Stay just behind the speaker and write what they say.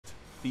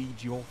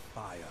feed your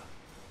fire.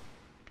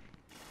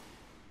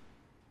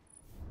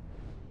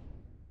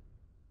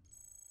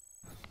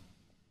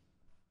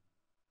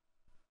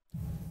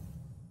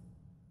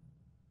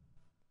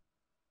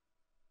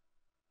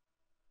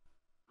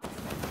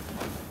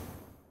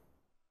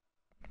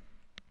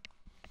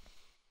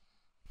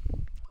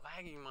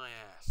 Lagging my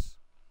ass.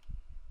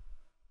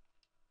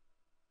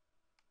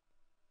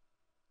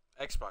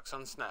 Xbox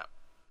unsnap.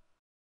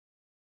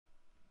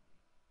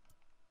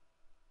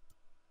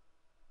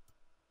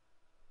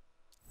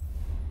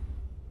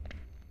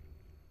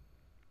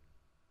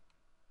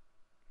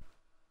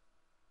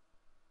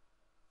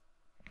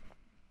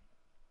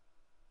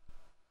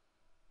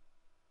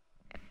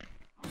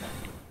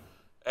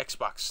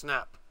 Xbox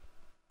snap.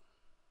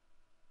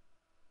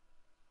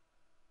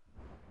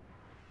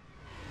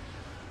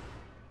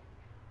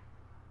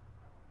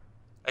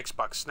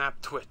 Xbox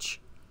snap Twitch.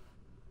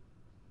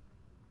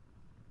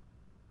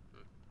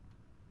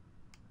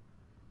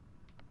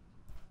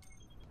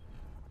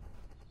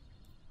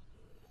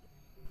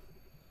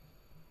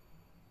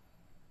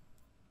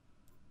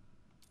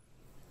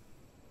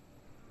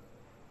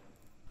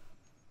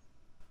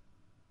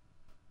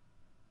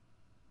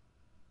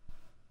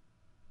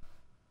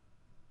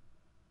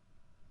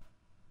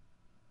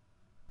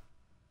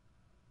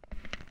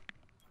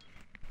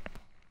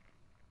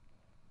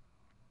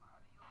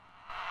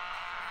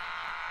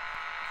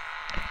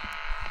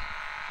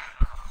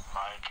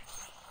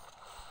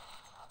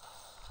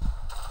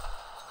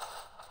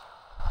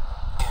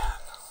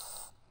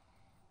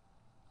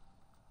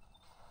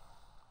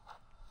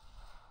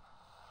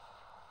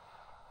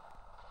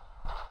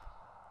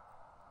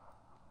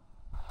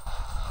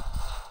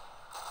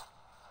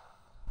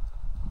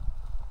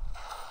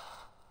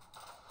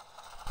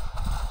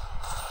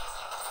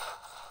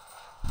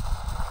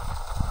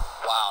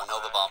 Wow,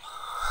 Nova Bomb.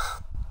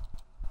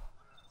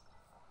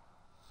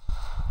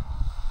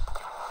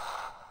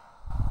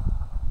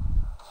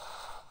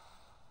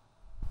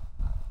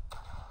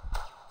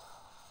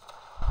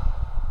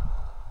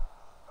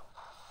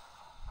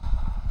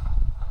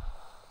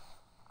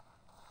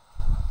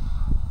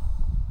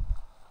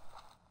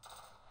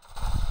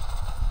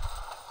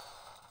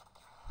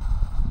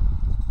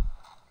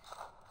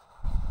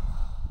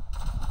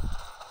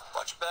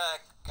 Watch your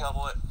back,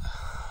 cowboy.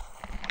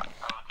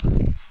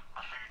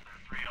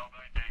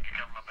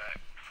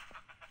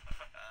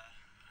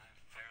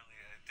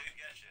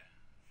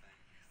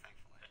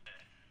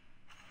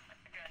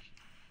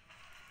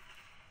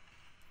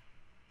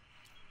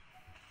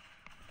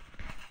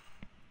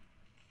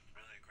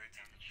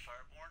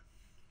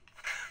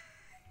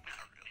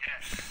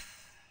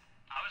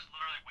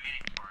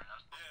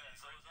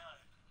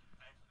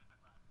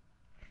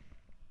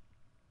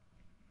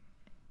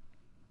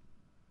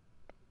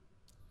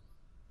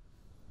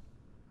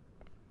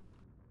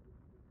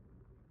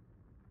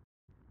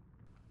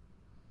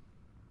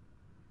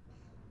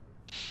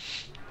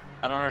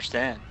 I don't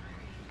understand.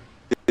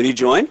 Did he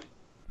join?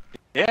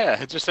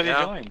 Yeah, it just said Yeah.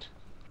 he joined.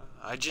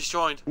 I just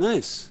joined.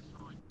 Nice.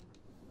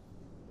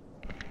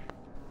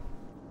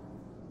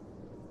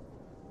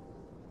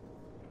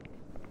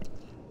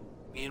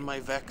 Me and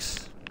my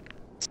Vex.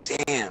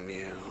 Damn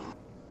you.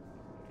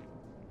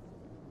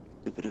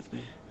 Stupid of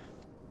me.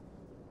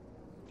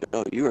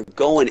 Oh, you are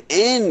going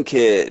in,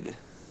 kid.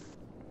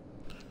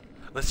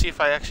 Let's see if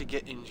I actually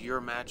get into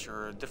your match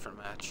or a different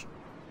match.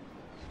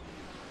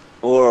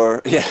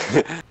 Or,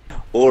 yeah.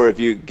 Or if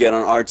you get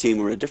on our team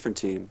or a different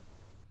team.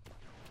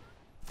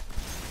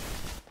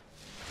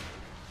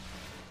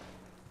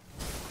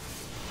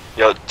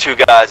 Yo, 2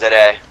 guys at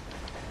A.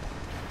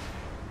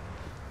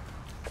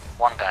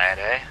 One guy at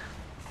A.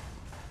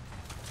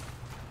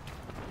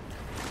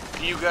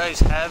 Do you guys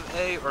have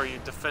A or are you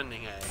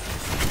defending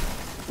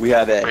A? We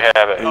have it. We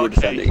have it. And we're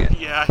defending it.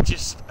 Yeah, I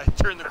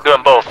turned the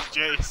Doing both. to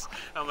Jace.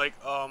 I'm like,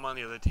 oh, I'm on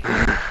the other team.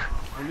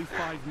 Only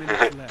 5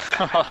 minutes left.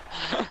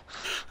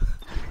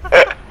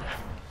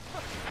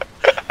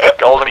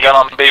 Golden gun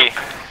on B.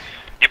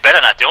 You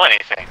better not do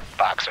anything,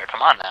 Boxer.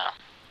 Come on now.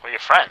 We're your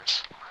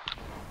friends.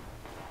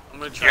 I'm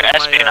gonna try Your my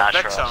espionage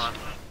Vex for us. on.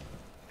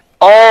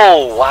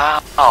 Oh,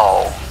 wow.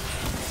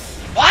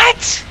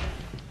 What?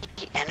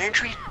 He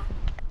energy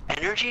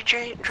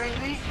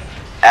drained me?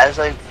 As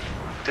I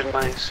did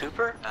my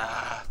super?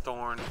 Ah,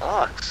 Thorn.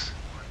 Sucks.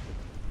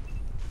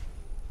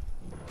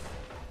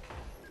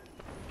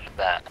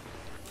 That.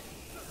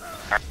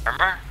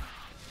 Armor?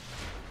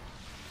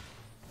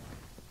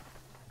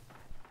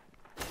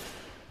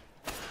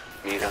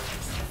 Need him.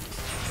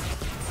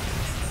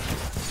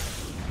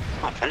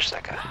 Come on, finish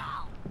that guy.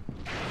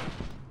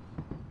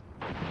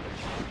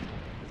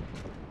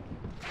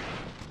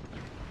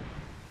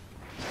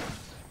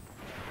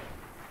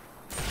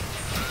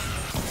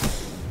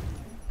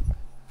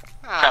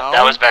 Ow.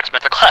 That was Vex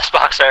with the glass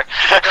boxer.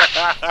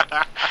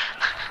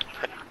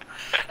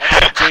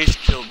 Jace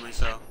killed me,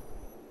 so.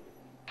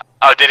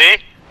 Oh, did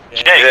he?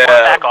 Yeah. Jay, you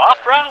wanna back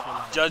off, bro?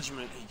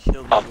 Judgment, he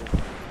killed me.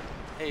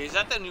 Hey, is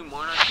that the new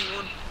Monarchy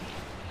one?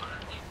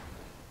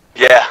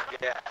 Yeah.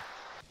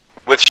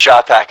 With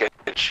shot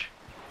package.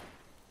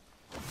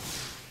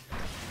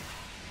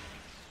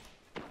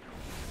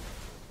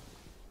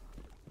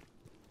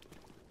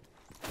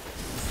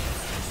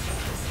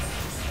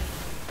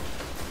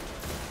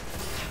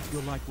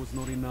 your light was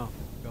not enough,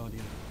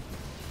 Guardian.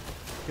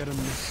 Get him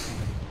next time.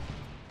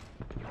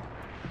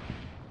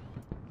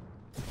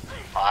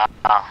 Wow.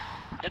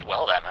 I did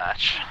well that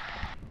match.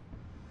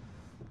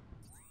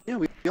 Yeah,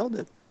 we all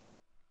did.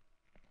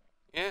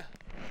 Yeah.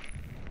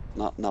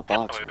 Not Yeah,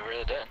 boxing. we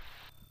really did.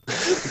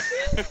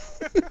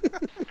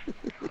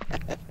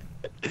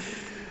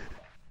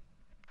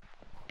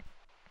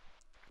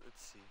 Let's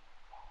see.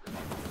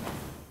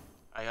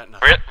 I got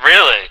nothing.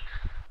 Really?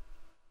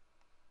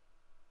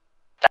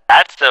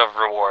 That's the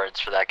rewards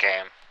for that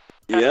game.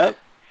 Yep.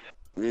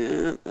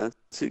 Yeah, that's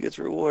who gets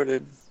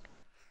rewarded.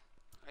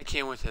 I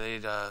can't wait till they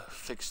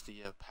fix the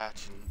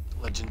patch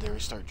and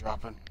legendaries start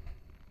dropping.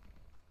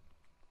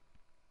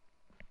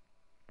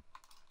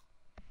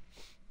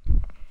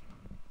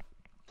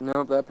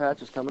 No, that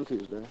patch is coming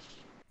Tuesday.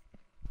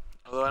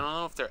 Although I don't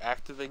know if they're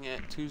activating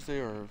it Tuesday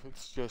or if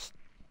it's just.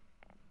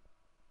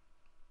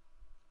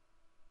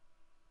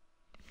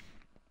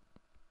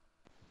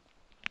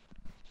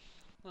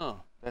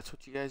 Oh, that's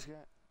what you guys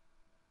got?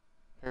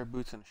 Pair of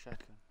boots and a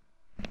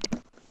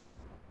shotgun.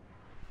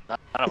 None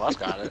of us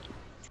got it.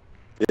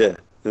 Yeah.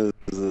 It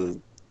was,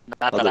 Not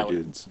that other I would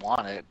dudes.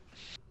 want it.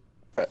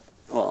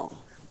 well,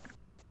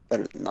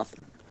 better than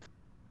nothing.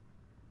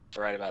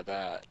 Right about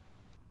that.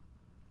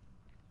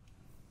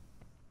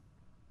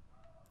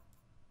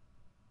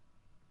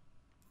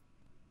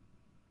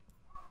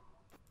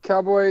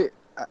 Cowboy,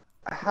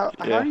 how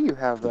Yeah. do you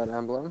have that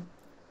emblem?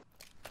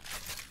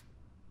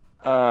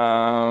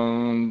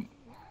 I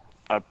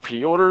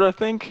pre-ordered, I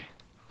think.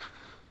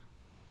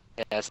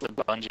 Yeah, it's the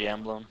Bungie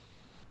emblem.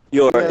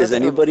 Yo, Yeah, is that's a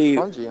anybody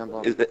Bungie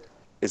emblem.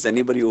 is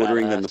anybody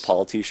ordering the Badass.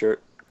 Nepal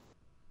T-shirt?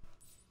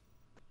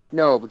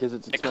 No, because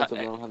it's It co- expensive.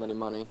 I don't have any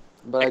money.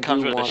 But it I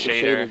comes do with a want the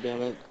shader. shader,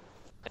 damn it.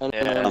 And Yeah.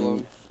 an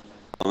emblem.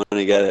 I'm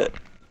gonna get it.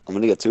 I'm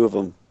gonna get 2 of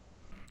them.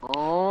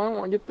 Oh, I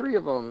want to get 3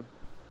 of them.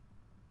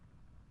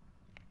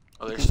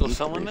 Oh, they're still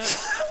selling that?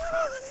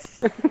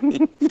 Yeah,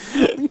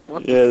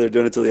 they're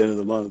doing it till the end of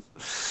the month.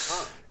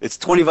 It's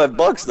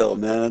 $25 though,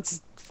 man.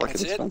 That's fucking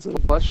That's it? expensive.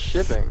 Plus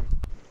shipping.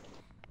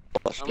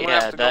 I'm gonna Yeah,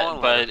 have to go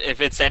on but with it.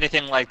 if it's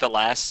anything like the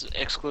last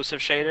exclusive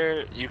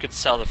shader, you could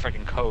sell the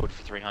freaking code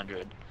for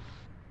 300.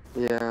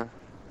 Yeah.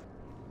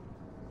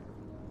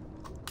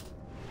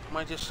 I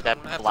might just. I'm That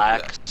gonna have to do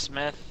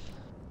blacksmith.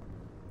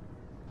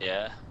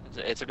 Yeah,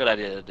 it's a good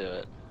idea to do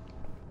it.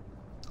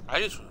 that. I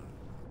just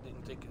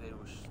didn't think they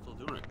were still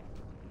doing it.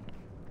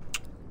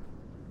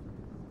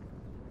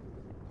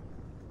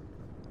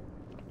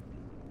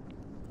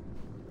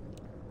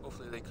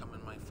 Hopefully they come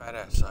in my fat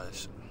ass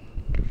size.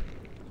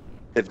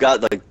 They've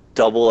got like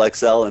double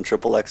XL and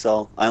triple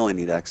XL. I only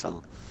need XL.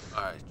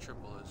 Alright,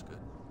 triple is good.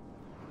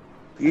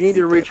 You need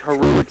to reach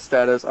heroic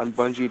status on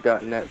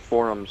Bungie.net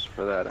forums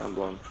for that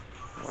emblem.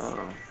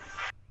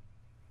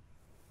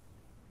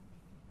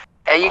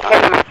 And you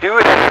can't even do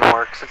it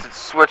anymore since it's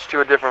switched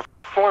to a different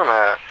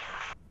format.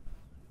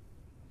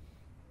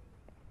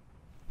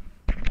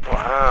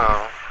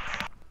 Wow.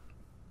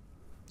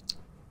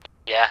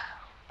 Yeah,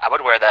 I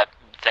would wear that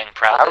thing I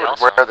proudly would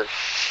also. wear the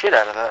shit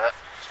out of that.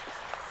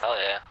 Hell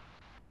yeah.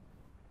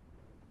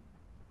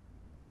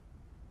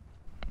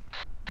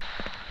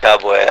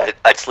 Cowboy,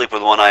 I'd sleep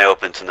with one eye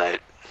open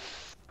tonight.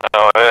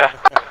 Oh yeah.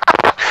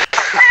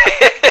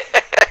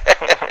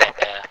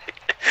 Yeah.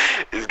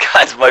 These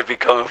guys might be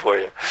coming for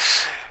you.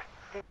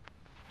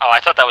 Oh, I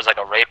thought that was like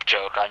a rape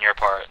joke on your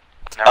part.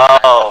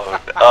 Oh,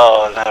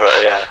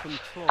 no, yeah.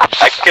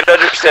 I can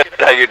understand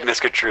how you'd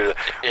misconstrue that.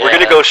 We're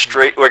gonna go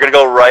straight. We're gonna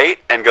go right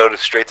and go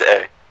straight to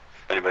A. If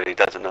anybody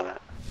doesn't know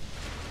that.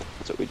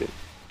 That's what we do.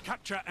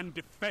 Capture and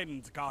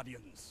defend,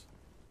 Guardians.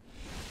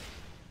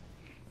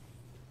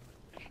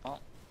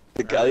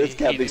 The guy that's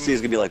camping C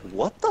is gonna be like,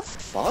 "What the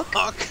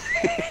fuck?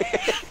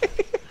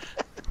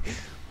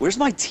 Where's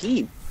my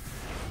team?"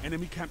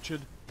 Enemy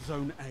captured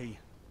Zone A.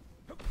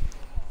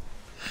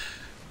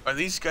 Are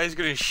these guys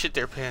gonna shit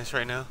their pants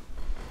right now?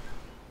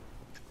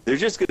 They're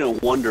just gonna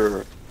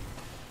wonder.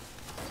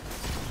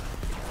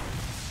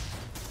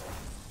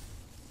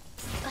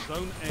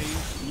 Zone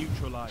A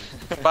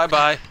neutralized. Bye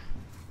bye.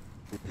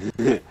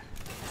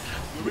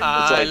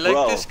 I like, like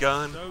bro. this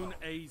gun. Zone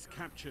A's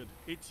captured.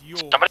 It's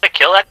yours. Somebody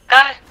kill that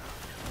guy?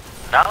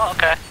 No?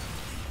 Okay.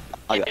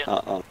 I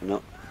got.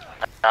 No.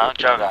 No,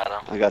 Joe got him.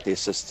 I got the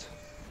assist.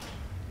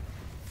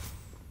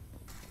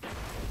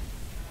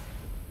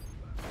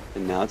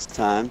 And now it's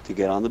time to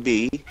get on the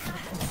B.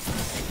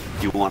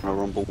 You want to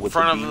rumble with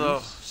Front the of the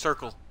Bs?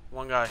 circle.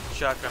 One guy.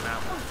 Shotgun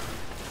out.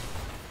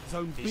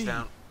 Zone He's B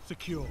down.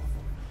 secure.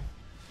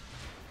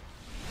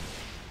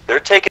 They're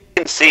taking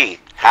C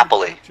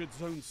happily. Captured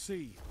Zone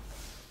C.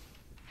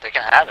 They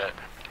can have it.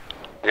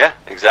 Yeah,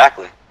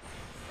 exactly.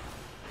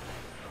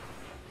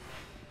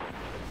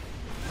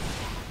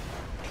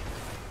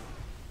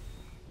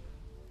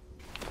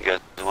 You guys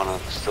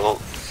want to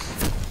still?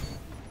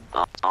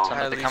 Oh,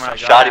 Somebody At least coming I up got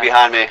Shoddy it.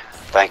 behind me.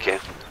 Thank you.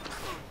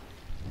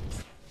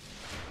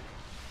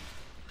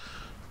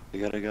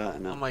 You gotta go.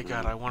 No. Oh my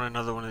god, I want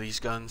another one of these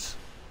guns.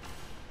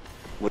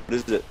 What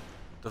is it?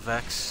 The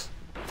Vex.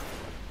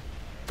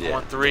 I Yeah,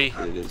 want 3.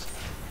 it is.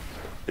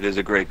 It is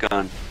a great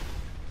gun.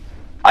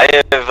 I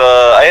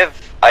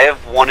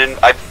have one in.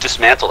 I've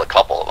dismantled a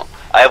couple of them.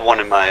 I have one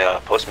in my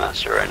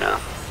postmaster right now.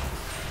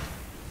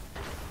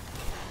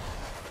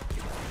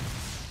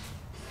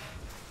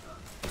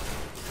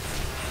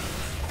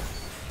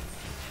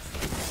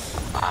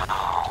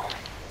 Wow.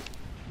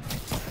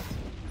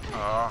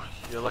 Oh,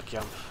 you're lucky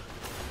I'm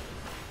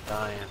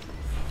dying.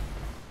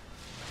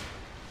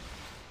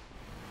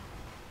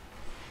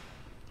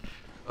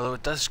 Although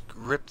it does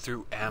rip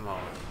through ammo.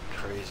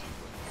 Crazy.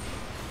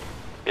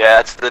 Yeah,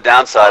 that's the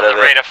downside of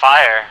The it. rate of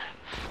fire.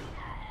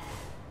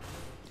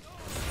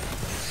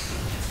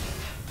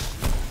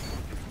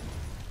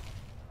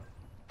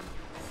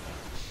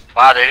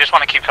 Wow, they just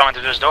want to keep coming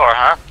through this door,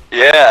 huh?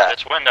 Yeah.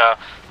 This window.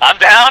 I'm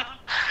down.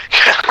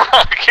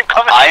 Keep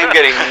coming. I am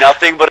getting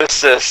nothing but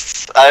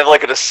assists. I have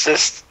like an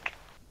assist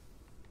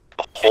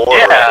horror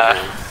right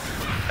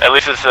now. At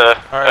least it's a,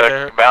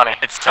 Alright, bounty.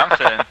 It's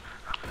something.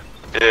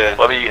 Yeah.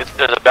 Well, I mean,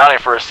 there's a bounty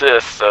for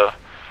assists, so.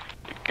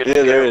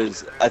 Yeah, there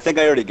is. I think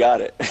I already got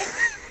it.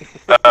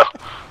 Wow,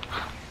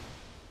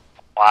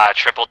 I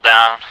tripled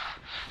down.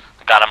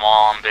 Got them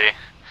all on B.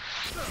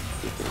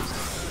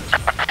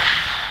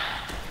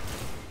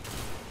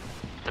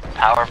 The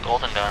power of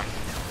Golden Gun.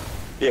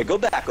 Yeah, go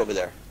back over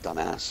there,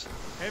 dumbass.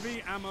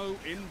 Heavy ammo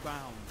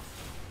inbound.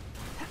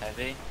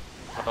 Heavy?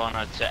 We're going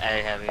on to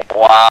A heavy.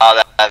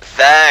 Wow, that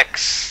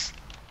Vex.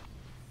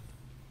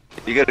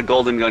 You got a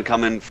golden gun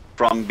coming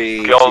from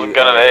B. Golden to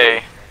Gun at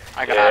A.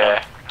 I got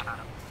him.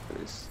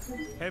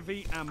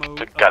 Heavy ammo.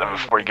 Got him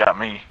before he got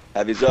me.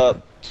 Heavy's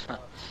up.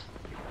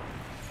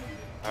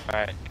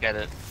 Alright, get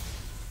it.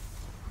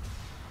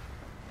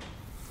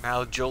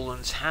 Now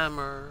Jolin's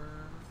hammer.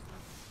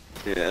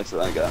 Yeah, that's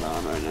what I got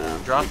on right now.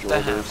 Drop My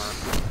the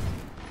shoulders. hammer.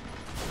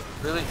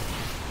 Really?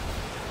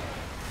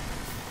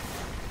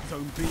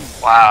 Zone B.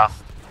 Wow.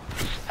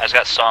 I just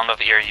got Song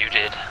of Ear you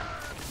did.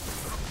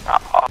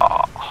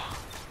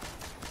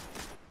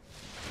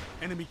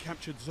 Enemy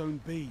captured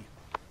Zone B.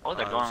 Oh,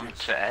 they're Oh, going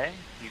jeez. to A?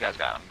 You guys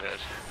got them good.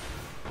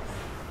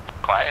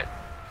 Quiet.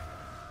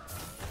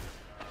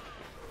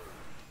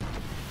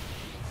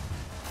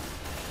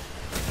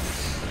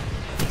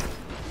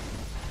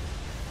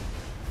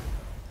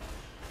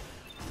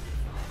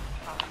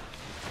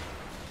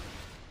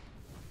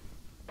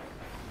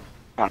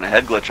 Trying to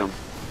head glitch him.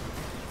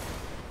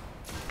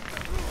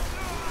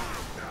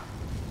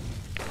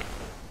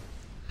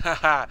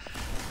 Haha.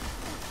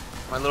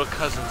 My little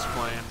cousin's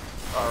playing.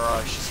 Or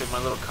I should say my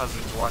little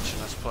cousin's watching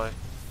us play.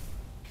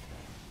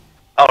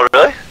 Oh,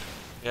 really?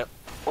 Yep.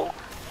 Cool.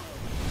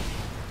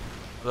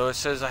 Although it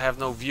says I have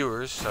no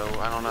viewers, so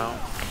I don't know.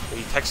 But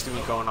he texted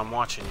me going, I'm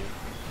watching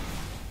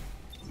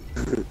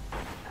you.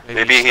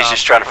 Maybe he he's stopped.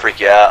 just trying to freak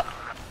you out.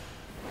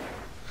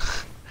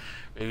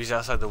 Maybe he's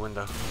outside the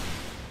window.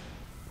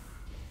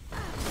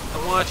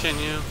 I'm watching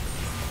you.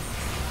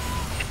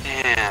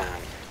 Man.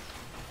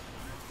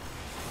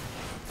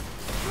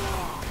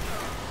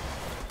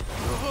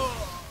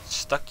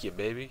 Stuck you,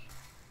 baby.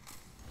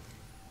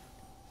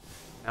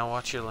 Now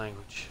watch your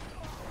language.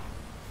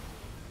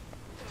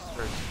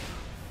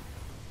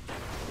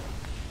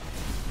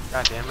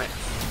 God damn it.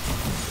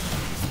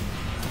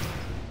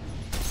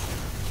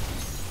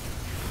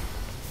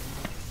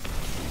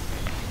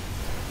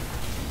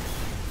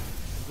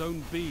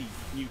 Zone B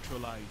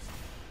neutralized.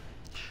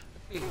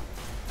 It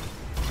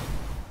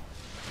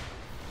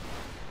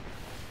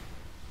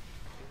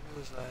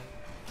was like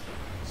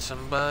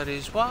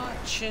somebody's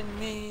watching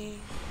me.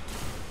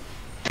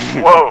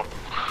 Whoa!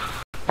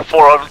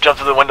 4 of them jumped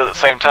through the window at the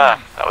same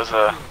time. That was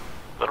a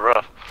little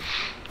rough.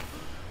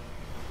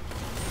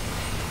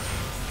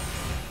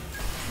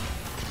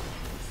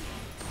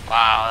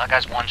 Wow, that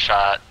guy's one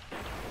shot.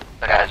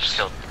 That guy just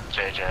killed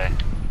JJ.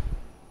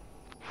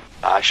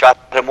 I shot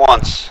him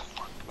once.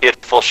 He had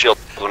full shield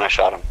when I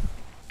shot him.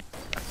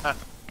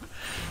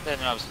 Then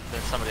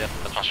somebody else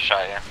Must have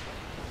shot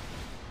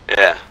you.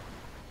 Yeah.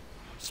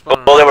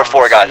 Spawning Well, there were around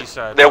 4 the guys.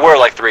 seaside. There were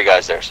like 3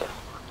 guys there, so.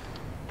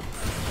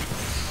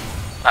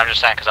 I'm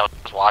just saying because I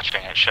was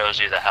watching, it shows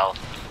you the health,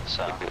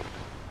 so.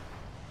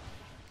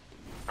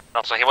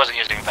 Also, he wasn't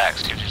using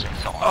Vex, he was using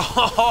Thorn.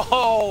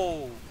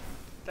 Oh,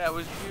 that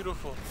was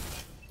beautiful.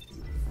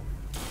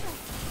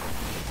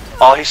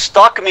 Oh, he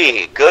stuck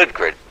me. Good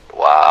grid.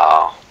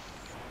 Wow.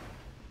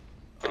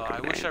 I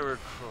wish I were.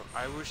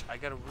 I wish I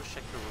could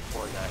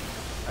record that.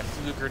 I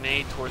threw the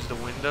grenade towards the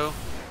window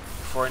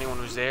before anyone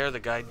was there. The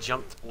guy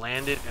jumped,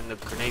 landed, and the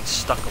grenade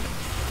stuck him.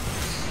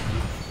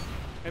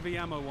 Heavy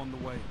ammo on the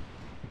way.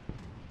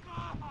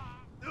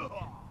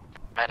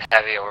 Med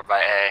heavy over by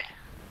A.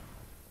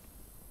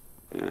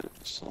 Yeah,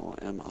 so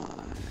am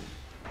I.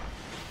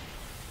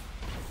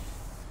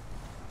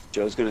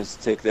 Joe's gonna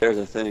take theirs,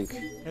 I think.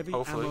 Heavy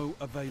Hopefully. ammo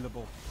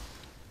available.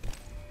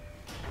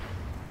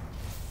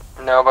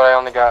 No, but I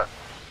only got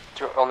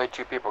only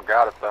 2 people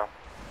got it though.